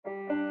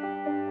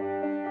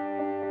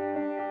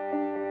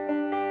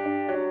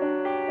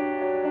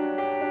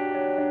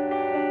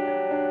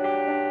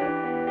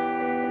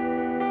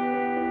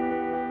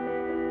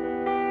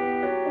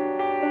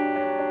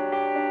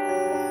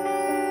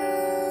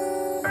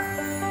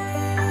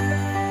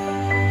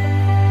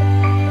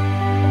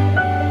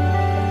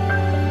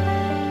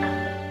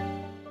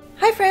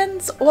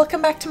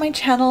Welcome back to my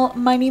channel.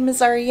 My name is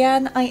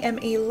Ariane. I am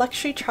a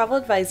luxury travel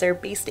advisor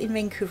based in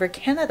Vancouver,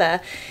 Canada.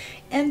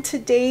 And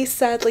today,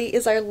 sadly,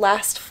 is our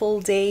last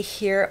full day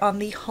here on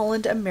the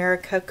Holland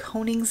America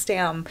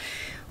Koningsdam.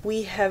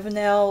 We have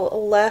now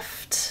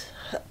left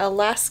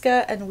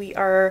Alaska and we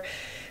are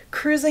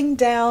cruising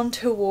down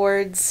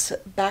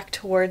back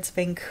towards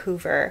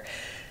Vancouver.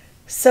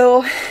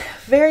 So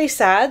very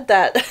sad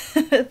that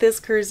this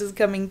cruise is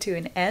coming to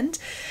an end.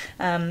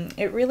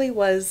 It really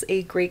was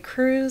a great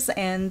cruise,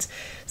 and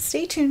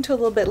stay tuned to a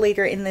little bit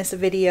later in this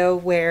video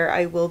where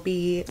I will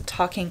be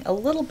talking a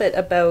little bit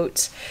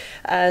about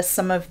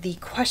some of the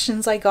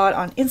questions I got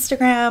on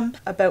Instagram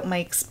about my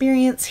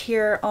experience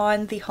here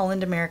on the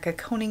Holland America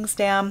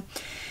Koningsdam.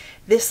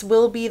 This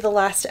will be the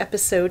last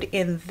episode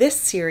in this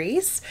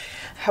series.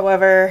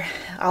 However,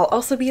 I'll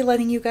also be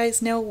letting you guys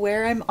know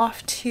where I'm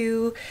off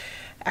to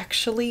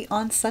actually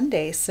on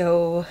Sunday.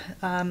 So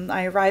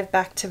I arrive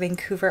back to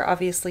Vancouver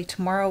obviously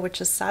tomorrow, which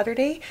is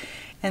Saturday,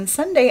 and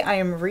Sunday I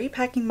am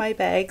repacking my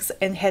bags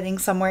and heading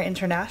somewhere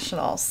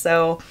international.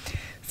 So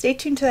stay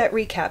tuned to that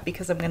recap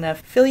because I'm gonna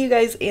fill you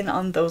guys in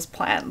on those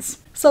plans.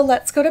 So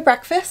let's go to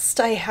breakfast.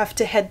 I have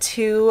to head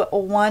to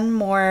one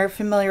more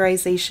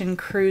familiarization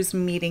cruise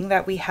meeting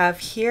that we have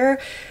here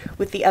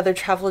with the other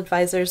travel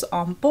advisors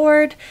on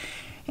board.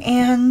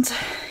 And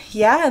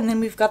yeah, and then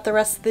we've got the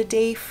rest of the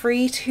day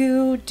free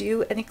to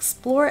do and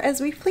explore as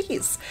we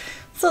please.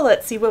 So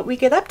let's see what we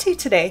get up to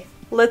today.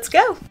 Let's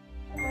go!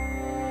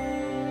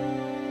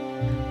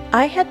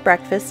 I had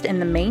breakfast in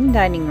the main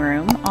dining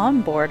room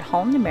on board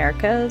Holland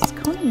America's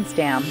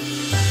Koningsdam.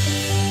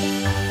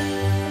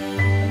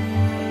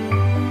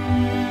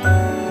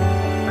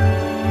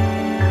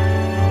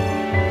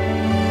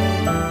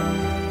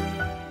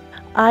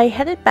 I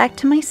headed back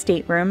to my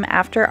stateroom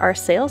after our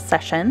sales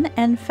session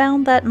and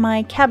found that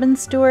my cabin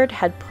steward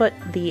had put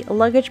the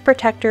luggage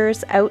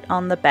protectors out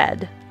on the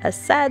bed, a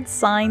sad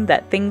sign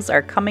that things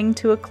are coming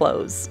to a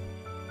close.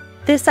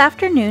 This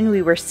afternoon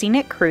we were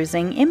scenic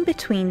cruising in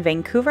between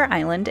Vancouver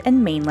Island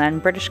and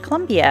mainland British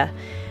Columbia.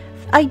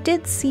 I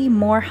did see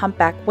more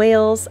humpback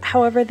whales,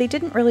 however they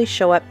didn't really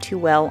show up too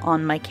well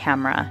on my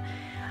camera.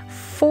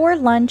 For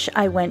lunch,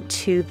 I went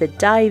to the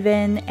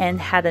dive-in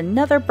and had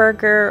another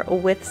burger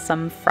with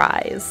some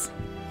fries.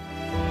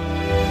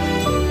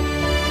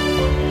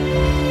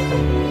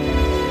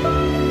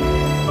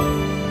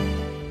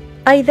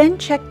 I then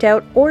checked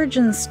out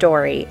Origin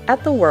Story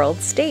at the world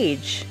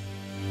stage.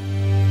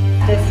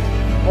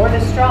 Or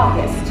the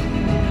strongest,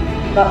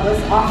 but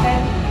was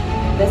often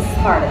the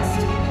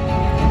smartest.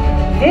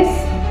 This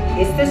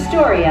is the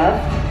story of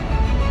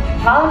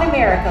Holland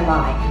America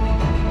Line.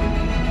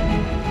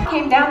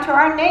 Came down to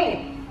our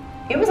name.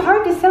 It was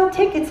hard to sell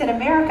tickets in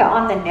America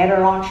on the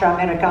Nederlandse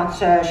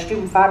Amerikaanse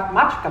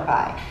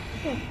Stuumvaartmaatschappij.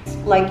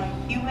 Like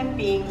human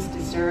beings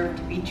deserve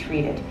to be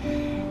treated.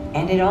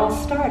 And it all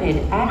started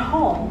at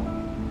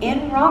home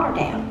in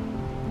Rotterdam.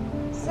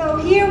 So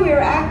here we're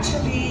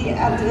actually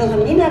at the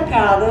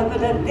Wilhelminakade,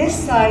 but at this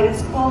side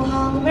it's called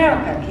Holland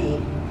America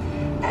Quay.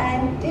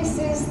 And this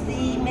is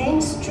the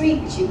main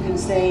street, you can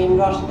say, in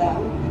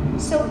Rotterdam.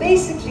 So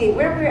basically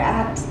where we're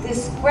at,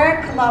 this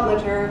square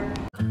kilometer.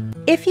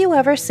 If you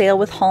ever sail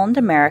with Holland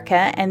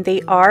America and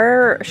they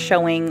are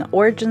showing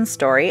Origin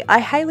Story, I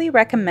highly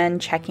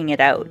recommend checking it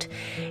out.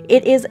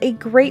 It is a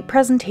great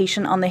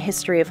presentation on the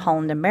history of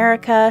Holland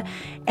America,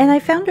 and I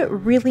found it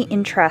really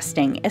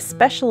interesting,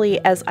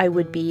 especially as I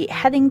would be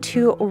heading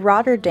to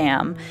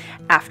Rotterdam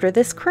after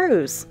this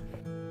cruise.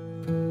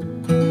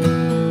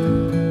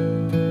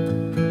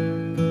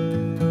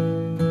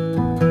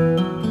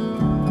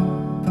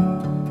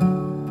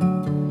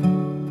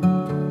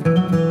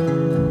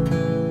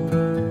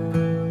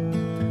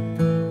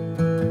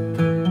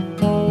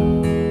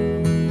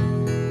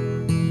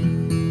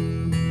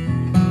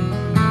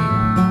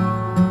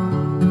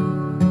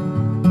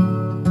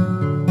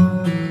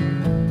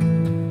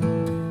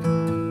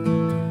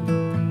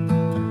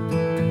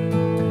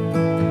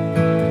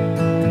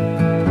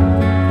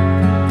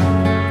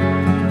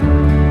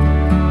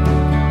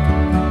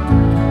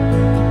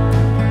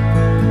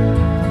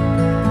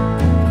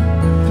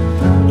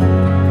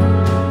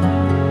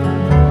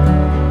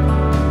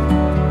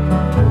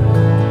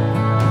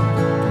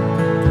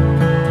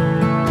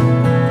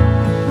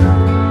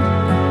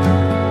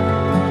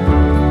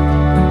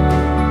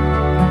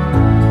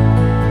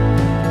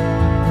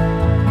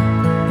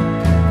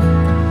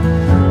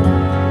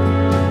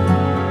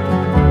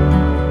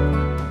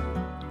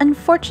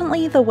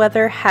 Unfortunately, the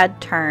weather had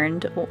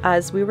turned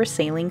as we were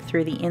sailing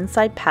through the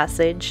inside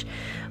passage,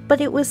 but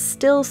it was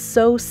still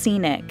so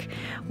scenic.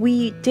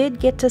 We did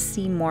get to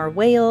see more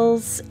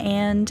whales,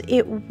 and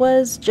it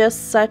was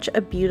just such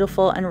a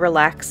beautiful and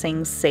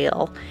relaxing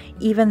sail,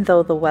 even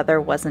though the weather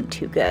wasn't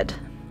too good.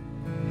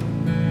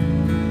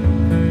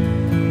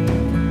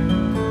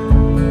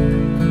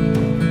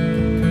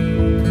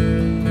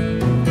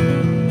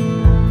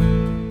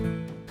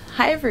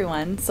 Hi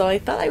everyone, so I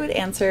thought I would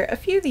answer a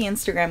few of the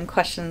Instagram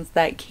questions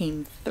that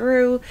came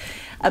through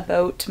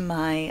about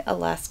my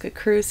Alaska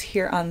cruise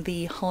here on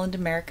the Holland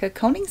America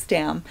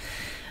Koningsdam.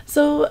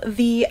 So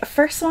the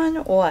first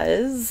one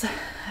was,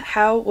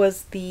 how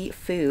was the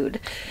food?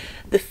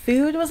 The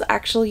food was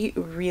actually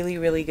really,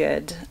 really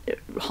good.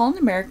 Holland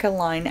America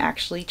line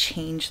actually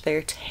changed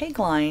their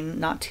tagline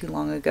not too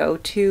long ago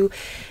to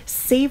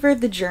savor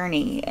the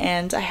journey.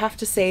 And I have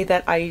to say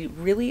that I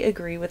really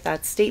agree with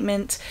that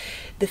statement.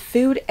 The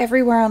food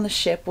everywhere on the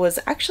ship was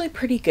actually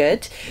pretty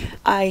good.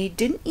 I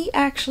didn't eat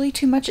actually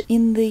too much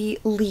in the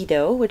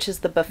Lido, which is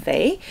the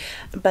buffet,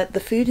 but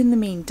the food in the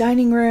main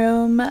dining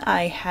room,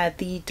 I had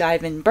the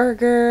dive-in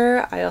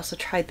burger. I also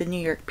tried the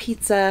New York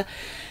pizza.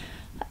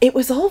 It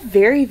was all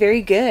very,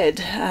 very good.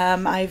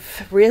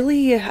 I've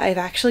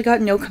actually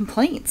got no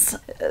complaints.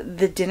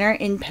 The dinner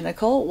in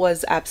Pinnacle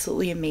was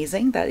absolutely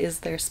amazing. That is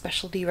their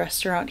specialty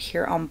restaurant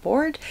here on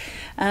board.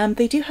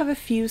 They do have a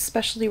few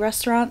specialty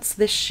restaurants.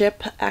 This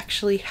ship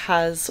actually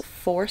has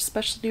 4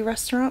 specialty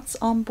restaurants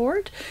on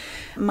board.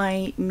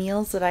 My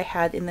meals that I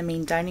had in the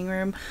main dining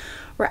room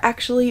were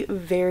actually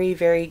very,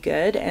 very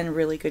good and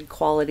really good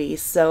quality.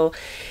 So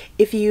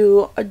if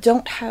you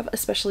don't have a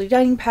specialty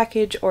dining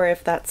package, or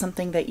if that's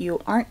something that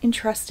you aren't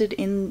interested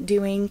in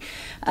doing,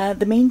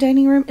 the main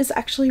dining room is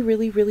actually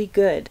really, really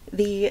good.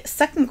 The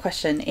second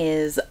question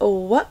is,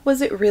 what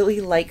was it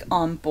really like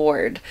on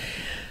board?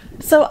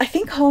 So I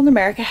think Holland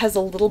America has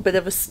a little bit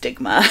of a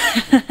stigma.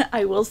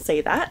 I will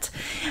say that.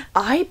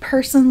 I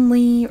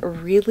personally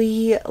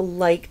really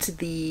liked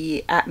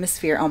the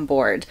atmosphere on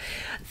board.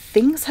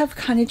 Things have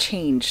kind of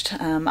changed.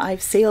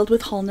 I've sailed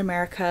with Holland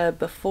America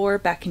before,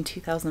 back in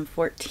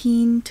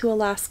 2014 to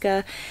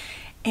Alaska,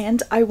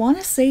 and I want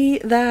to say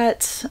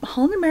that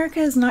Holland America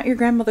is not your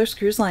grandmother's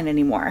cruise line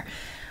anymore.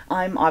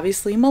 I'm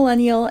obviously a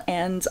millennial,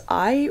 and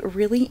I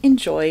really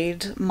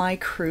enjoyed my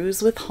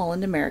cruise with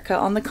Holland America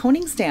on the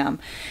Koningsdam.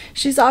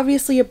 She's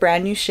obviously a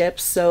brand new ship,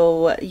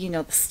 so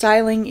the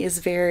styling is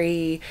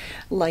very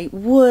light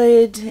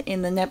wood.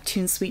 In the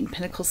Neptune Suite and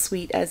Pinnacle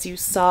Suite, as you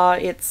saw,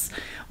 it's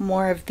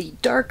more of the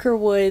darker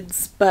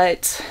woods,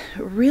 but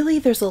really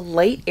there's a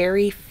light,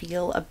 airy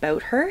feel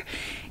about her,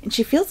 and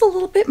she feels a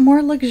little bit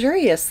more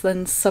luxurious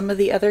than some of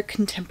the other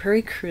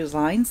contemporary cruise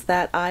lines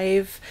that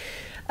I've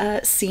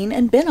seen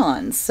and been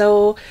on.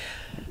 So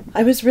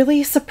I was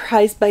really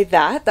surprised by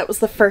that. That was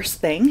the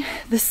first thing.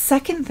 The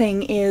second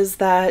thing is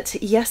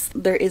that, yes,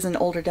 there is an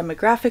older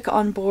demographic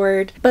on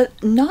board, but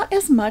not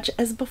as much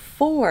as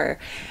before.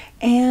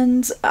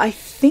 And I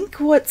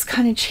think what's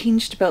kind of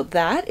changed about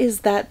that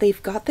is that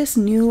they've got this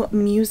new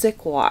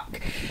music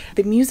walk.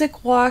 The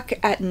music walk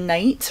at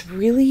night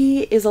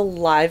really is a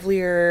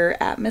livelier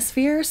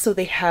atmosphere. So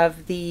they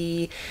have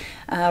the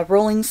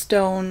Rolling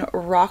Stone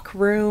rock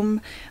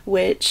room,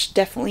 which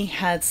definitely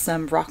had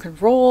some rock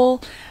and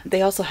roll.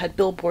 They also had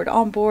Billboard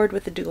on board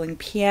with the dueling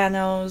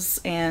pianos,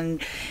 and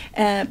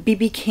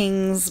B.B.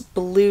 King's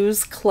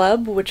Blues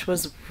Club, which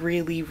was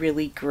really,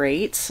 really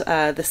great.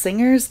 The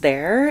singers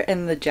there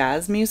and the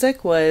jazz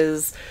music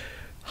was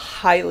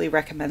highly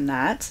recommend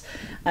that.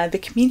 The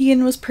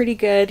comedian was pretty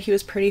good. He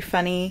was pretty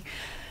funny.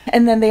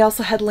 And then they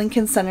also had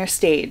Lincoln Center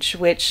Stage,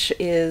 which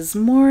is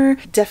more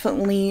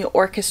definitely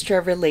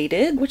orchestra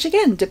related, which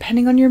again,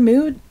 depending on your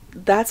mood,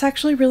 that's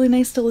actually really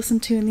nice to listen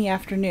to in the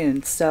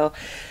afternoon. So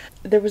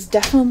there was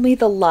definitely,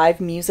 the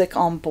live music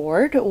on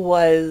board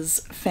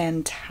was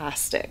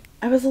fantastic.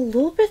 I was a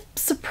little bit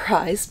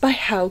surprised by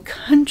how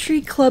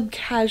country club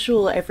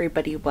casual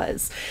everybody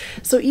was.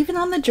 So even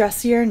on the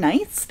dressier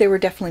nights, there were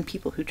definitely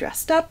people who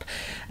dressed up,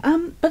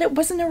 but it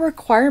wasn't a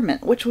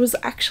requirement, which was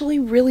actually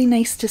really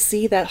nice to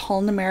see that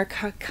Holland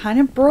America kind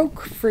of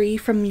broke free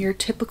from your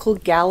typical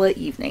gala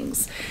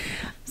evenings.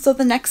 So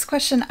the next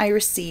question I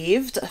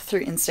received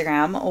through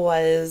Instagram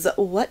was,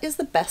 what is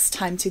the best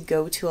time to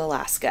go to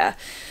Alaska?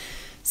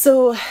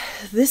 So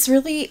this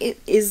really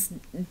is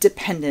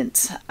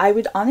dependent. I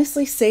would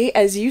honestly say,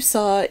 as you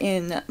saw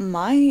in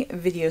my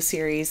video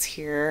series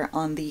here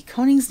on the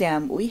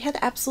Koningsdam, we had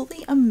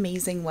absolutely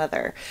amazing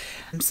weather.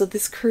 So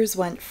this cruise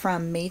went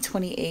from May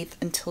 28th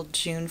until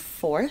June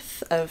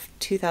 4th of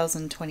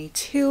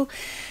 2022,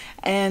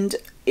 and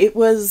it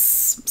was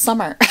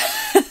summer.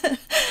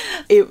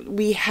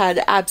 We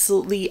had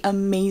absolutely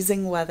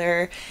amazing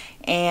weather,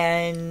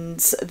 and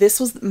this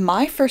was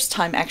my first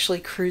time actually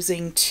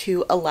cruising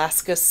to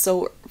Alaska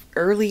so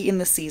early in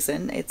the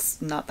season.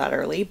 It's not that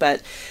early,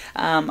 but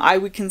I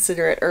would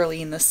consider it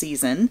early in the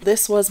season.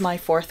 This was my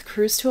 4th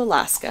cruise to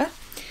Alaska.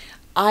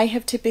 I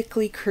have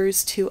typically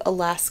cruised to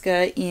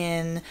Alaska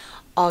in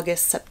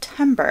August,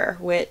 September,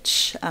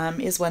 which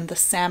is when the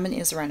salmon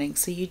is running.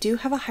 So you do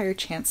have a higher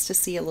chance to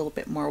see a little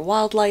bit more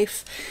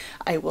wildlife.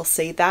 I will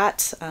say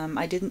that.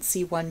 I didn't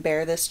see one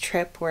bear this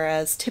trip,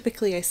 whereas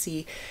typically I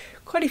see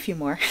quite a few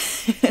more.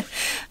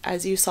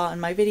 As you saw in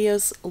my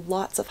videos,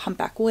 lots of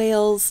humpback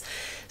whales,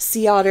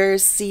 sea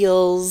otters,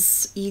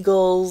 seals,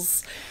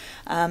 eagles.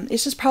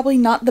 It's just probably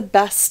not the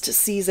best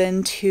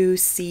season to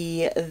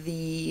see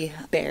the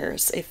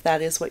bears if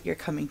that is what you're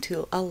coming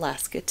to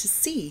Alaska to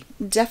see.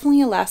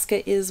 Definitely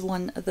Alaska is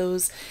one of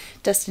those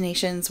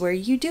destinations where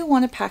you do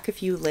want to pack a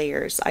few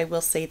layers, I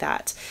will say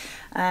that.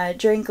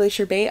 During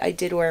Glacier Bay, I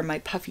did wear my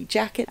puffy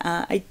jacket.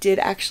 I did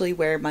actually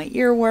wear my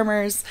ear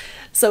warmers.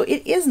 So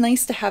it is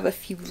nice to have a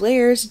few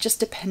layers just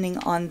depending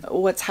on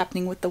what's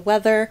happening with the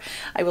weather.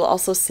 I will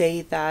also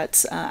say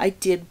that I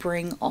did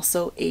bring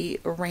also a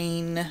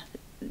rain,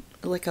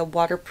 like a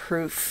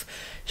waterproof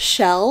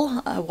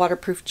shell, a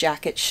waterproof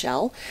jacket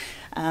shell.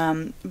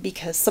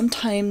 Because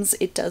sometimes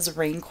it does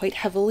rain quite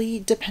heavily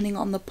depending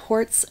on the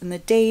ports and the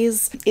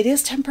days. It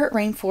is temperate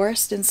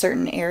rainforest in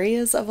certain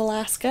areas of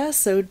Alaska,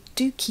 so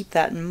do keep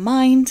that in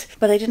mind.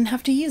 But I didn't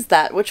have to use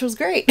that, which was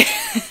great.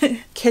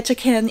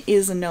 Ketchikan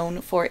is known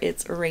for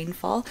its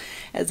rainfall,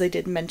 as I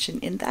did mention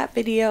in that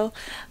video.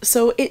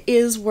 So it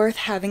is worth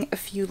having a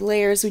few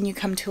layers when you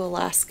come to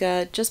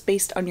Alaska, just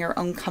based on your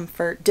own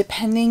comfort.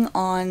 Depending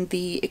on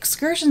the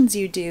excursions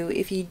you do,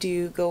 if you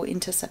do go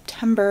into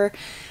September,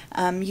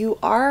 you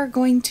are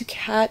going to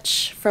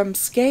catch from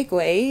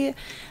Skagway.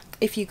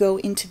 If you go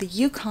into the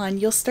Yukon,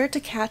 you'll start to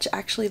catch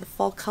actually the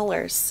fall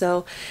colors.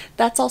 So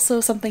that's also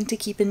something to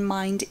keep in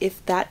mind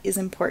if that is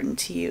important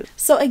to you.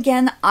 So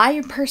again,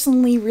 I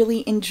personally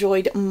really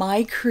enjoyed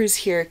my cruise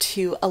here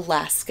to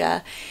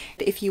Alaska.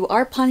 If you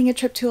are planning a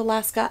trip to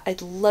Alaska,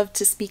 I'd love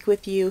to speak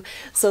with you.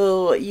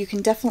 So you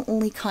can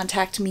definitely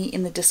contact me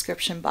in the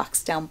description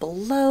box down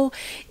below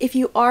if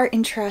you are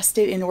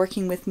interested in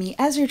working with me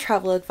as your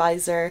travel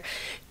advisor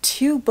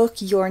to book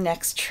your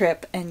next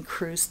trip and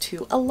cruise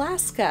to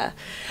Alaska.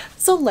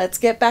 So let's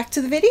get back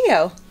to the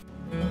video.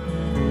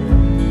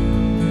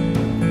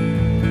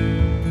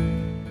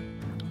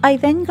 I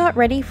then got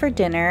ready for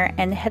dinner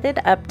and headed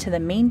up to the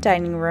main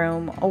dining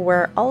room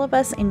where all of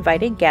us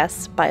invited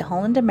guests by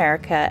Holland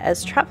America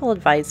as travel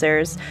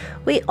advisors,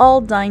 we all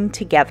dined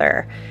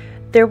together.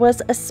 There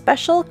was a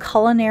special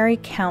culinary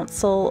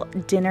council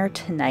dinner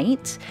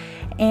tonight,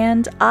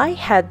 and I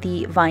had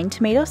the vine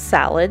tomato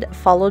salad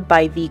followed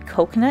by the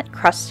coconut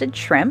crusted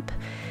shrimp.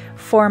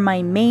 For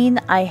my main,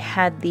 I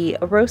had the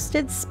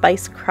roasted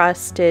spice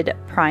crusted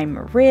prime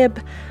rib,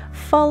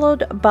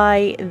 followed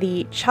by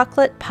the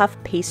chocolate puff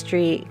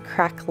pastry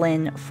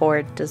cracklin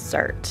for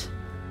dessert.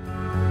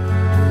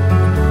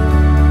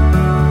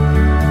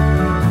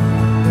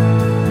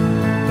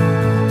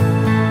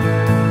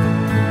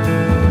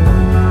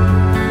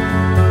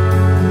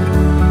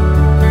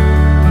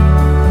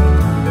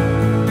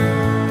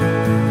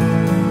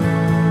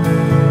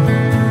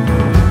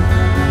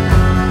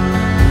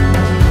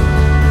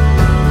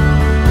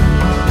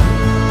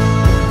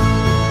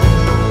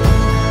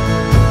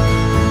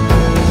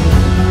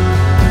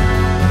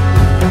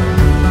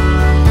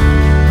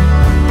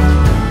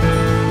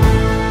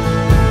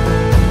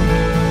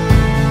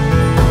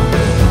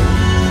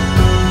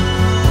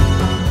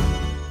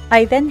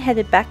 I then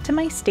headed back to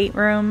my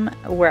stateroom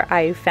where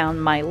I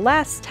found my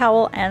last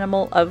towel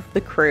animal of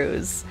the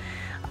cruise.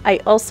 I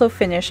also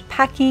finished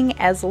packing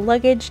as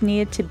luggage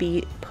needed to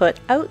be put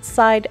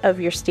outside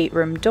of your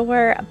stateroom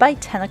door by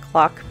 10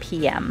 o'clock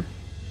p.m.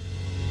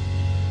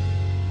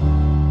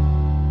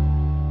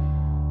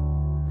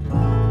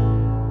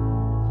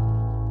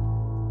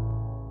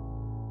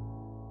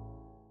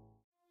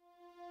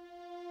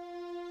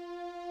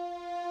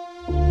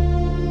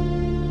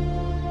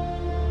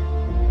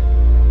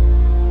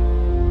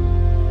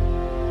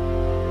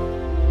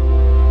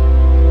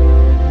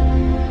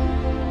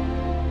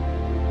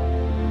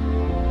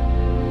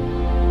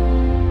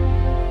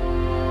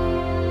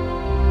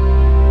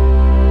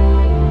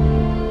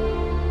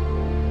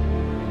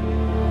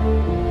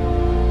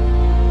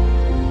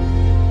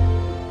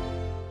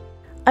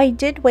 I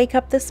did wake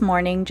up this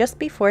morning just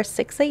before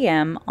 6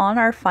 a.m. on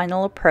our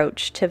final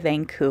approach to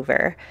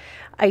Vancouver.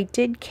 I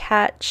did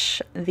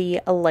catch the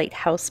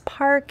Lighthouse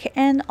Park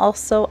and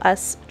also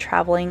us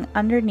traveling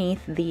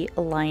underneath the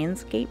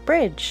Lions Gate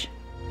Bridge.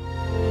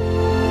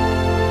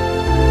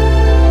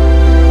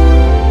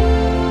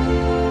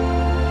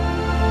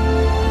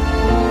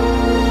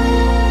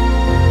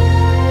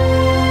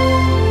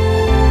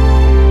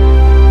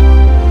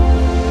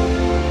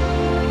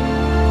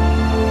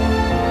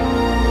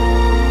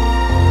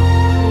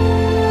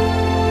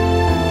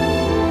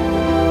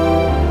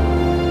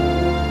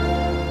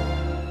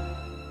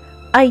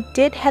 I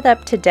did head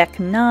up to deck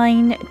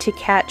 9 to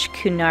catch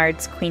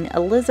Cunard's Queen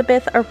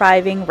Elizabeth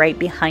arriving right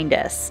behind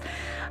us.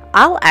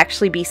 I'll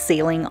actually be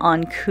sailing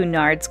on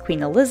Cunard's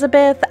Queen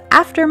Elizabeth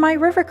after my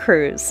river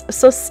cruise,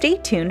 so stay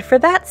tuned for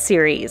that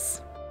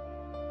series.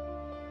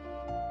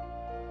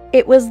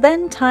 It was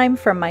then time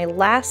for my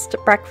last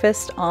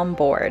breakfast on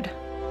board.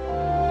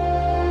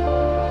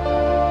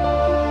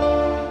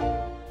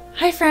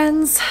 Hi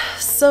friends,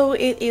 so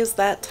it is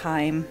that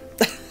time.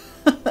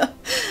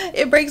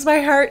 It breaks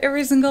my heart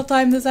every single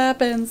time this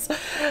happens.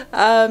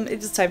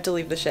 It's time to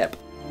leave the ship.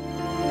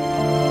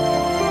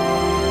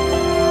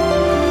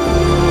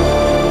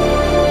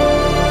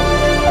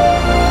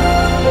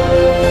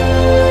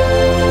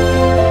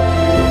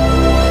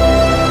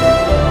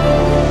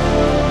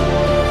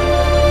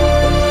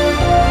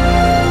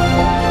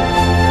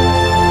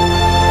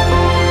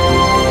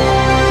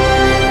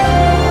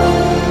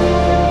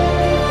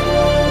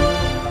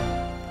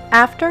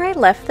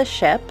 left the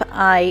ship,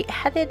 I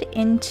headed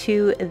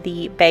into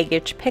the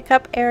baggage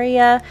pickup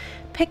area,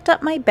 picked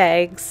up my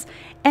bags,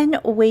 and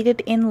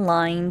waited in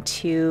line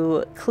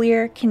to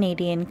clear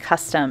Canadian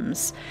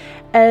customs,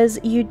 as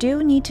you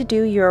do need to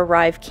do your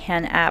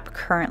ArriveCAN app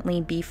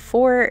currently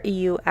before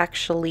you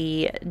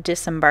actually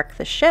disembark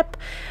the ship.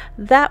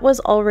 That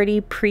was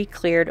already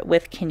pre-cleared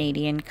with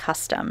Canadian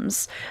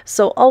customs.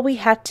 So all we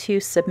had to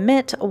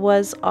submit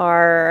was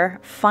our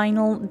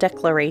final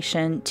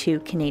declaration to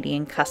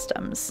Canadian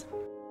customs.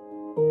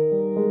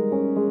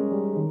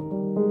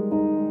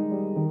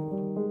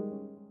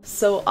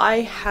 So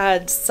I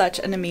had such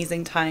an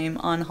amazing time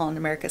on Holland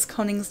America's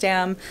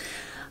Koningsdam.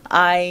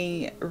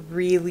 I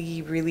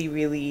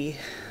really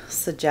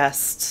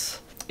suggest,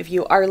 if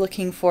you are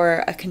looking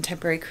for a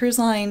contemporary cruise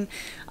line,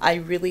 I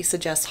really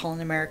suggest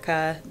Holland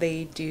America.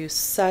 They do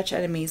such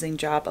an amazing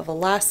job of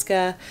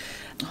Alaska.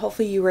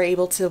 Hopefully you were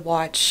able to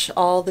watch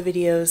all the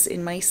videos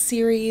in my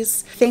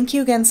series. Thank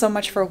you again so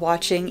much for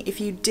watching. If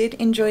you did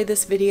enjoy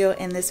this video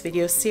and this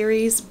video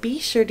series, be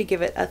sure to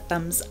give it a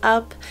thumbs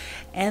up,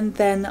 and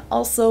then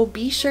also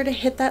be sure to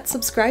hit that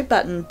subscribe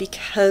button,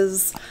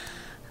 because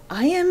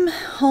I am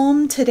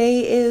home.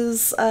 Today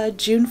is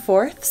June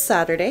 4th,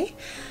 Saturday.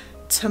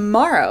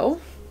 Tomorrow,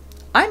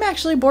 I'm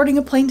actually boarding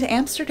a plane to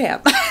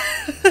Amsterdam.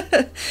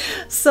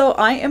 So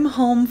I am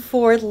home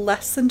for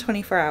less than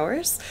 24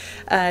 hours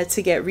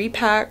to get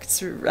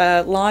repacked,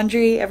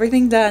 laundry,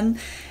 everything done.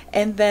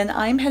 And then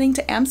I'm heading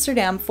to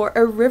Amsterdam for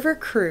a river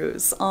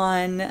cruise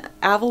on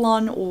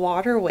Avalon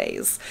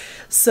waterways.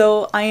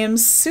 So I am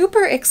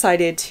super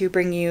excited to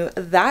bring you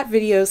that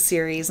video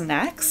series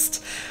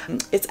next.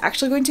 It's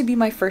actually going to be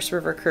my first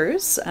river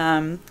cruise.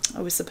 I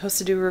was supposed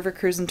to do a river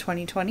cruise in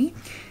 2020.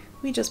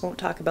 We just won't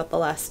talk about the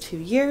last 2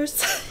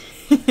 years.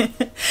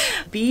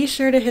 Be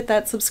sure to hit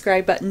that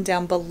subscribe button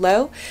down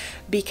below,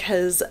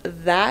 because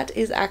that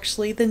is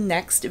actually the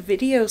next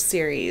video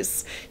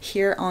series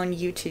here on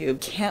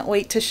YouTube. Can't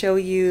wait to show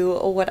you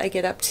what I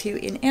get up to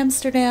in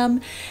Amsterdam,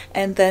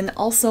 and then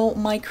also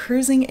my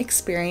cruising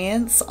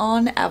experience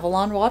on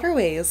Avalon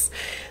waterways.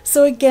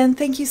 So again,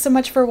 thank you so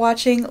much for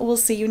watching. We'll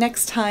see you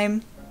next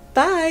time.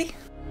 Bye!